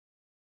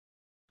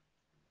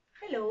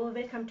Hello,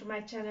 welcome to my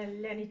channel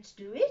Learn It to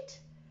Do It.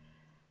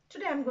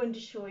 Today I'm going to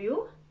show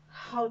you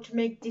how to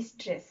make this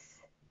dress.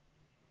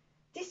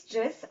 This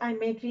dress I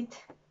made with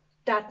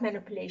dart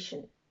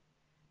manipulation,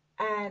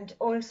 and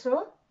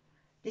also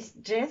this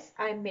dress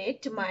I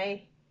made to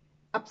my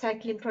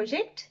upcycling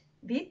project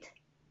with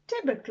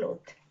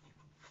tablecloth.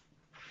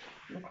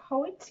 Look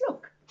how it's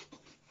look.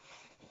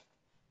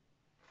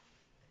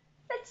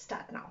 Let's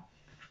start now.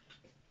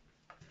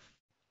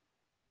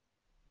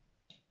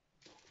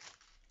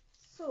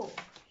 So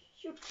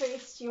you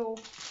trace your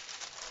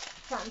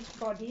front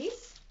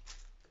bodies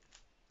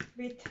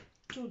with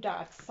two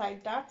darts,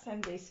 side darts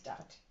and base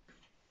dart.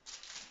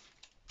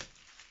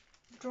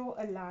 Draw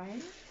a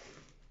line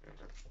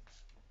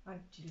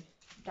until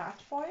dart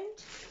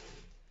point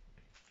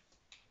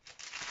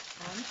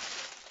and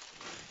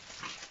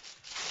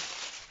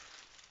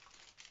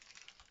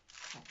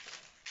cut.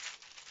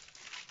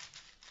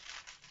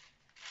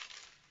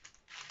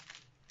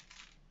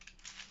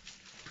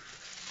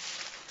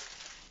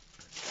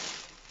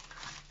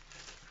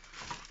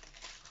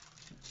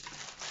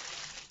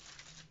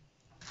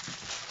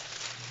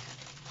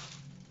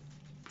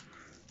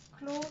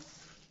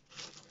 Close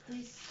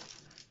this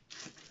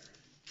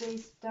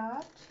base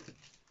dart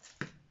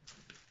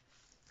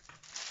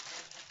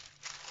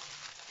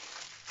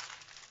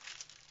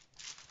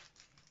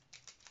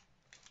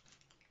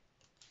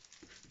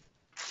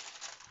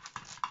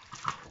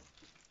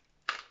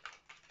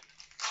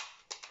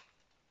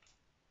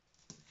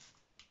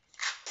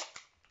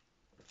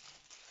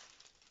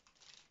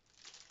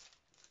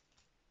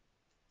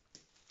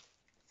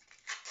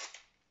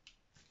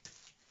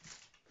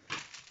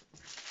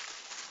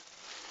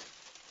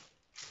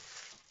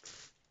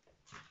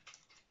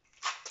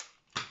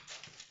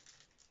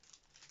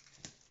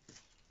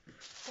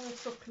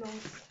also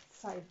close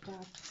side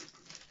dart.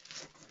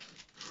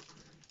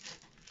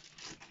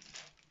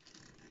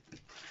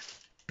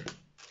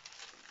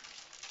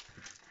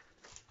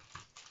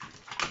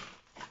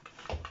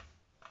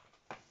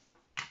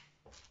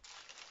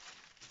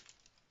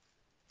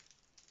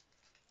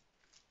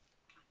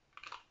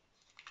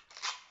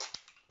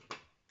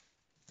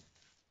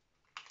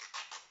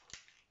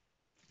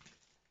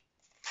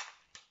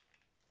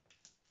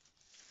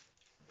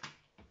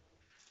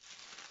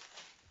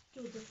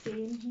 Do the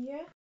same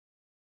here.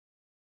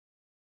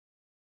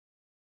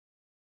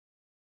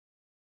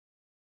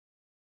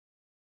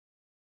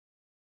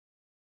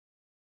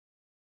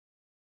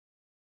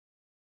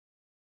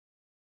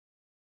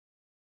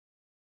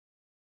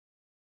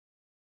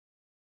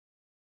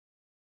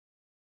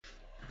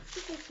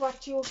 This is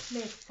what you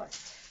make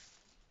first,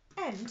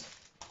 and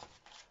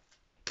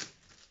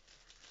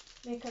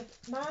make a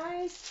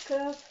nice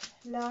curved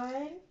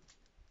line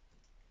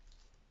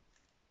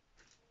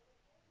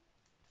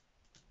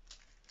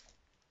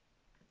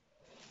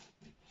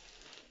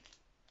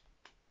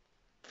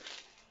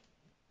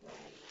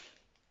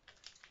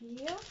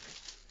here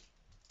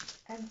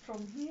and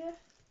from here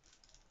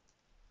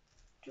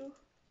to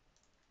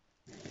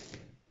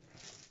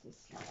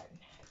this line.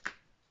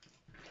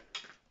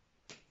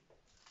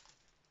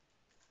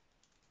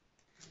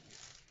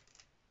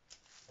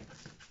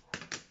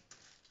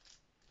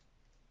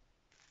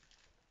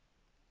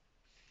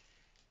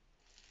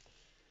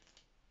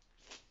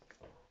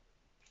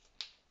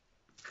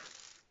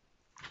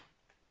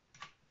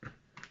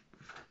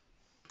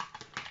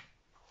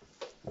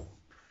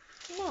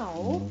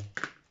 Now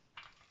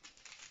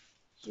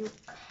you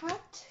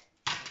cut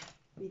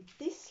with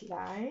this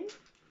line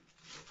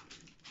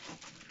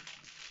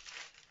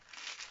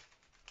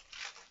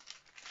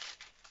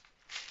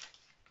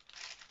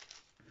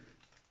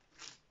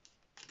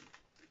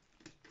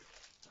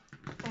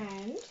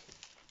and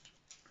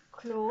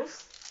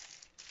close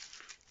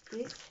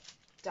this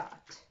dart.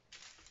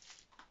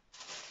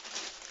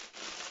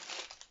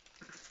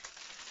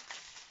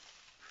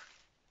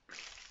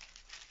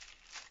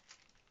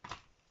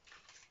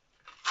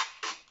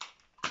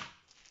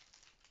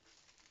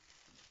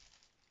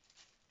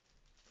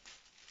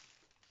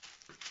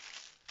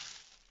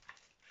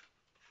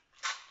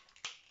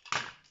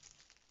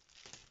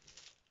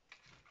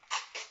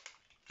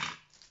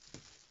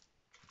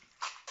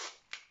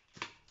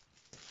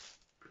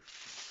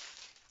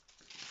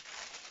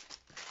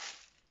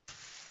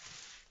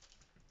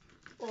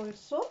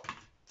 Also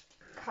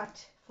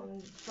cut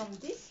from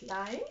this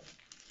line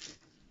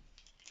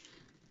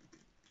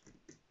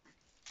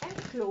and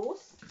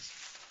close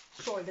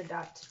shoulder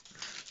dart.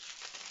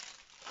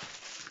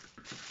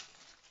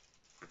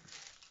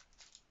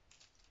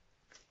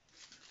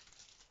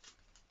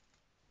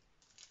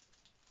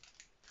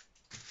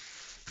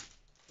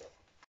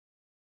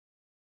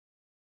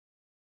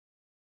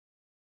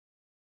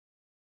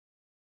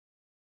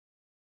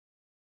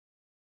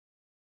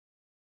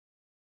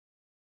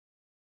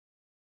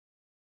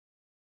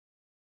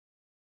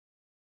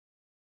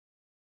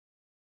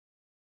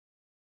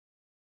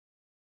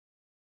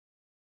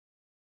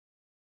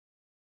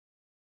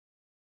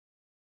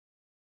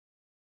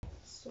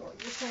 So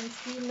you can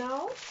see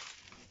now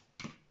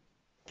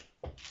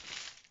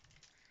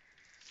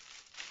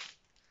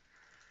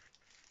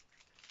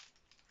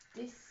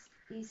This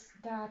is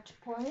dart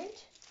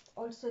point,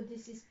 also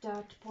this is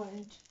dart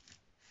point.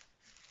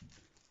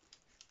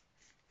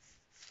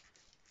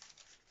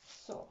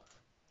 So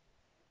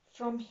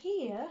from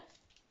here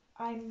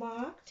I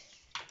marked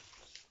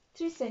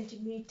 3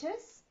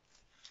 centimeters.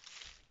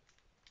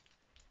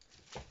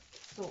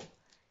 So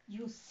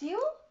you sew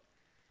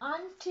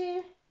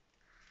until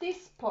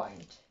this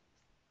point.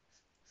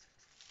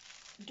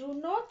 Do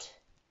not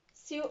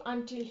sew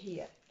until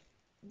here.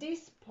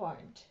 This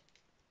point.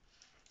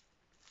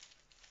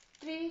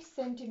 3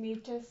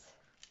 centimeters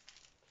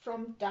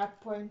from dart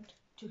point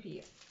to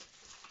here.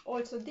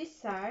 Also this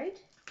side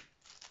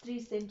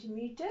 3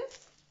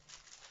 centimeters.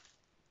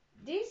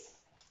 This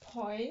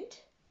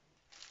point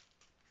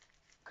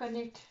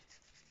connect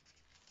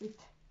with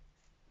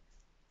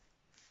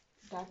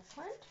that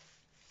point.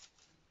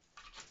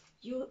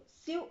 You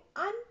sew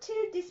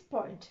until this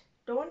point.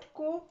 Don't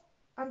go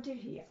until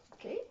here,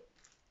 okay?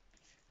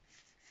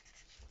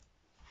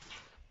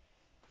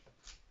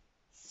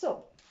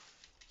 So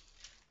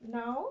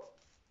now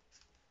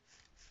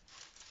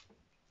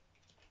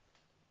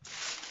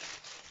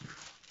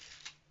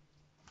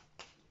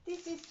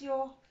this is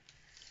your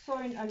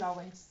sewing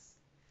allowance.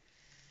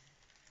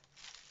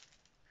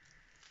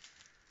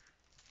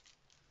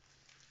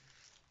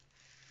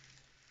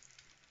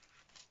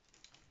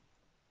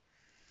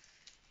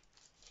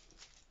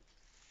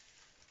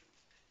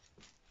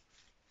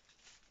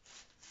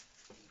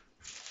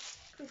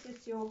 This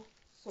is your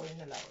sewing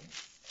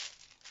allowance.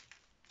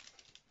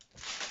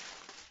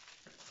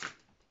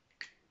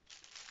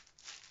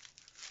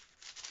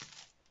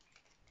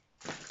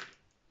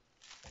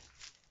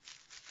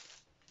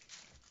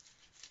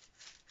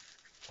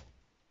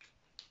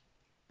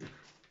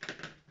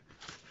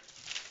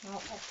 Now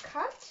I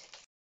cut.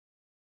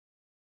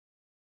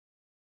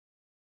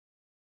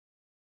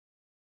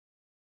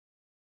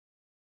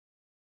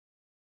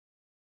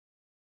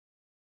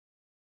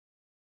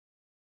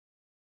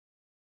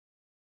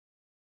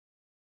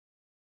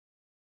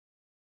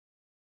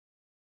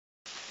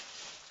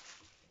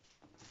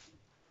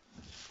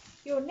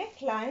 Your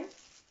neckline,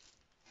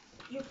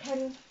 you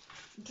can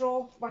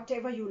draw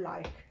whatever you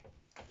like,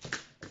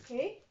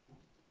 okay?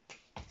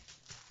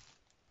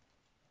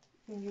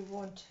 When you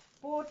want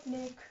boat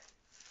neck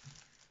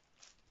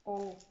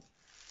or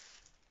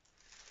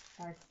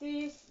like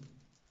this,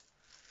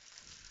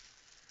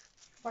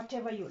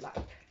 whatever you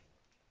like.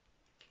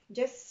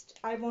 Just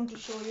I want to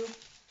show you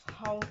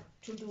how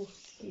to do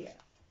here.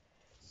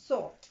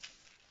 So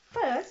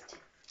first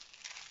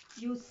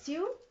you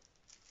sew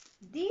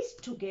these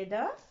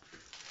together.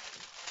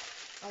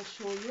 I'll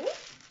show you.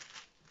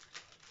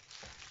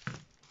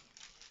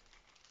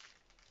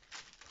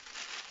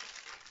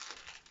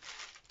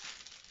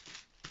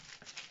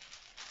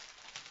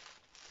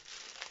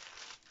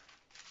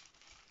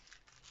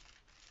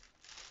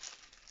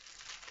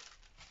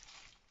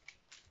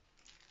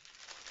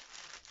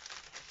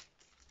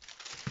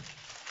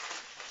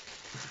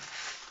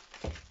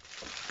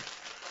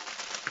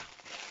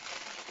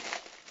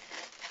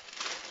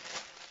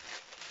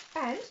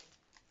 And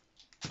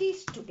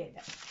these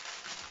together.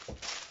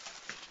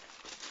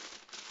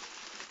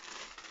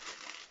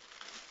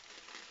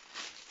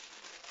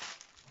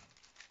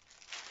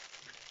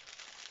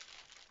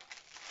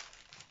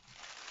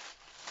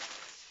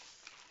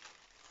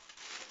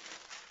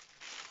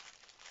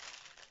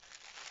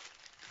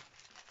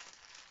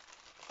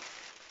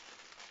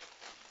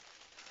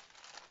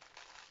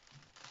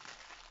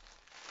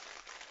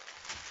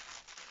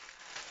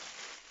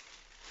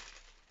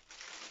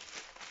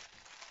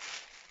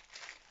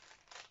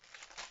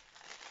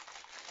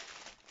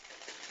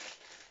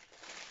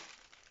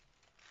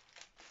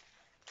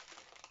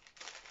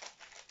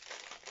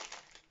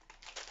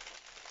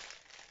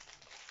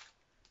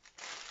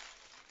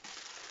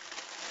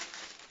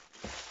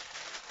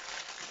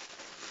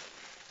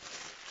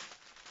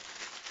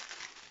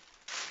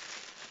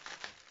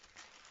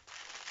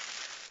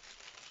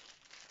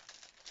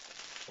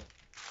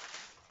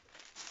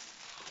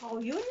 How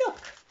you look.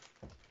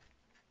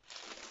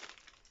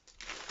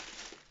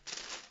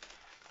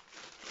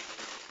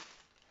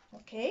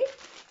 Okay,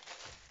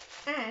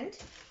 and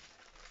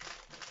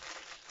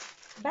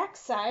back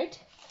side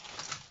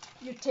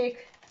you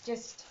take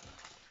just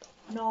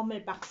normal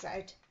back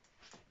side.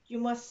 You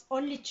must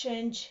only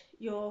change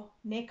your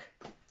neck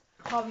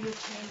how you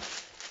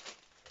change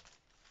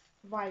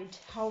wide,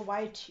 how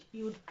wide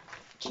you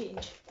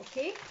change,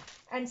 okay?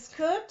 And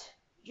skirt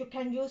you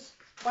can use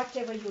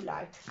whatever you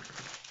like.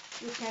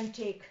 You can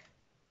take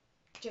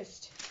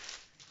just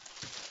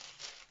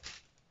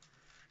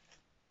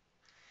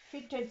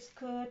fitted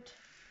skirt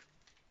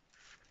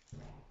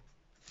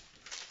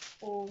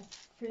or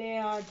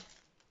flared,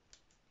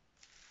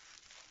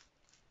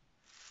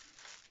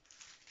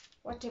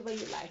 whatever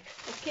you like,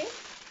 okay?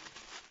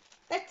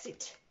 That's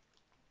it.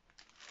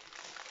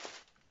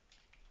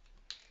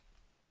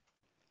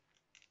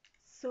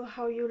 So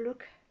how you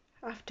look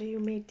after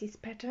you make this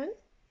pattern,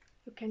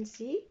 you can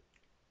see,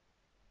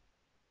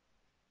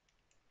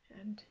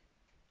 and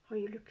how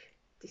you look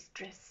this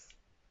dress.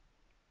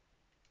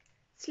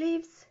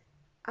 sleeves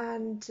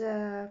and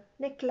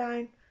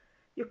neckline.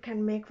 You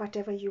can make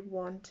whatever you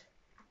want.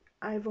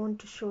 I want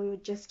to show you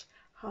just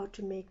how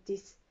to make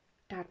this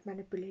dart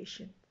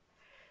manipulation.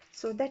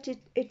 So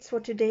it's for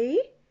today.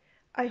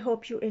 I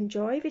hope you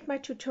enjoy with my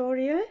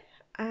tutorial,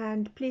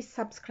 and please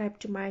subscribe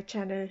to my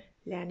channel.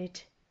 Learn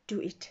it, do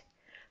it.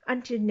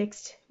 Until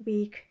next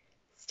week,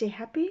 stay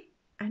happy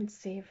and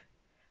safe.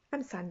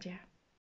 I'm Sandhya.